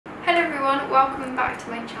everyone, welcome back to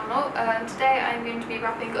my channel. Today I'm going to be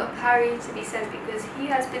wrapping up Harry to be sent because he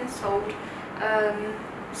has been sold.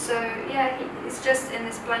 So yeah, he's just in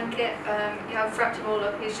this blanket. Yeah, I've wrapped him all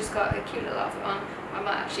up. He's just got a cute little outfit on. I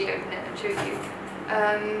might actually open it and show you.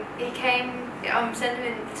 I'm sending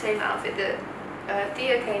him in the same outfit that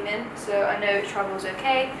Theo came in, so I know travel's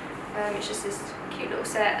okay. It's just this cute little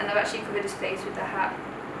set, and I've actually covered his face with the hat,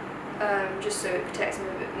 just so it protects him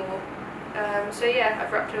a bit more. So yeah,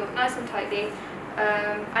 I've wrapped it up nice and tightly.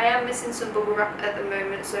 I am missing some bubble wrap at the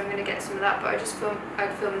moment, so I'm going to get some of that, but I'd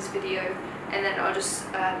film this video and then I'll just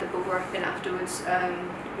add the bubble wrap in afterwards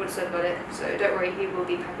once I've got it, so don't worry, he will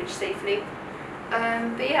be packaged safely.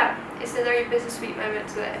 But yeah, it's a very bittersweet moment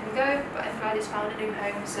to let him go, but I'm glad he's found a new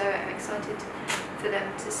home, so I'm excited for them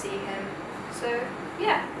to see him. So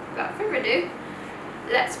yeah, without further ado,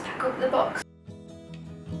 let's pack up the box.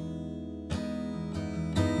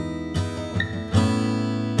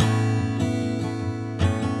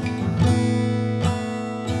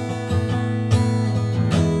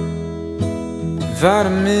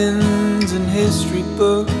 Vitamins and history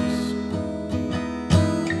books,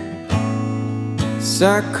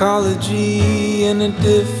 psychology and a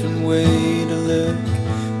different way to look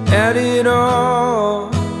at it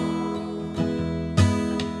all.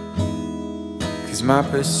 'Cause my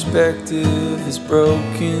perspective is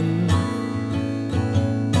broken.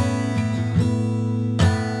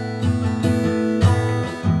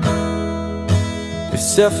 If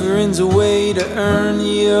suffering's a way to earn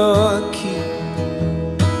your keep,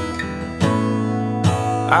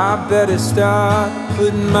 I better start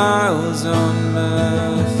putting miles on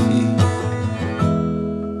my feet.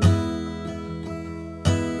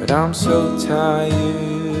 But I'm so tired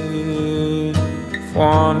of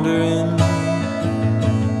wandering.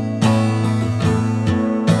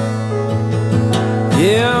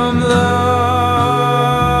 Yeah, I'm lost,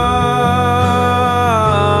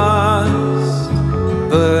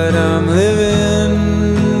 but I'm living.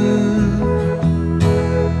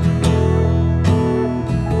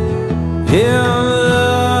 Yeah, I'm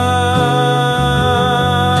lost.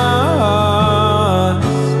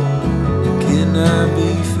 Can I be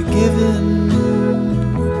forgiven?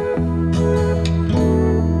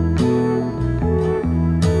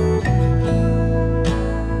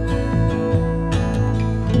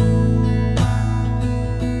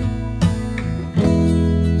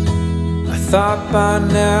 I thought by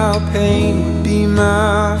now pain would be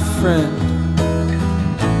my friend.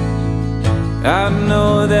 I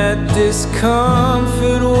know that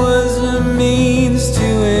discomfort was a means to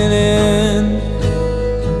an end,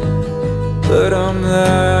 but I'm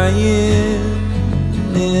lying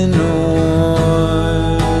in a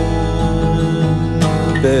warm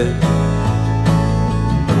bed.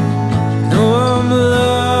 No, I'm lost.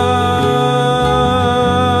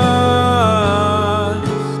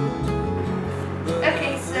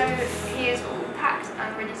 Okay, so he is all packed and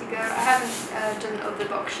ready to go. I haven't done the other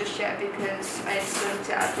box just yet because I still need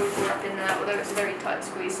to add bubble wrap in there, although it's a very tight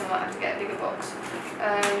squeeze, so I might have to get a bigger box.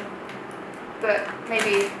 But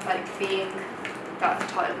maybe like being that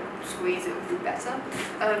tight squeeze, it would be better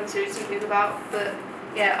to think about. But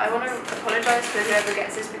yeah, I want to apologise to whoever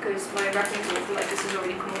gets this because my wrapping's awful. Like, this is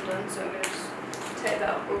already come undone, so I'm going to just take that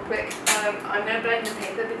up real quick. I'm going to blame the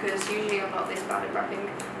paper because usually I'm not this bad at wrapping.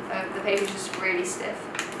 The paper's just really stiff,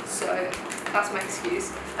 so that's my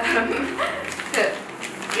excuse. But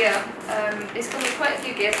yeah, it's come with quite a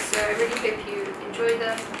few gifts, so I really hope you enjoy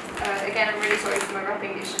them. Again, I'm really sorry for my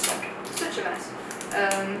wrapping, it's just like such a mess.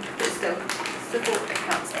 But still, support I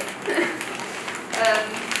can't say.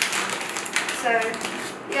 So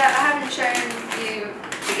yeah, I haven't shown you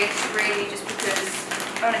the gifts really just because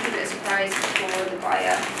I want to keep it a surprise for the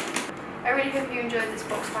buyer. I really hope you enjoyed this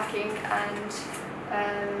box packing, and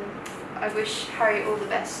I wish Harry all the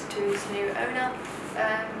best to his new owner.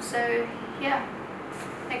 So yeah,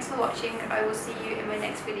 thanks for watching. I will see you in my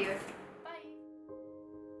next video.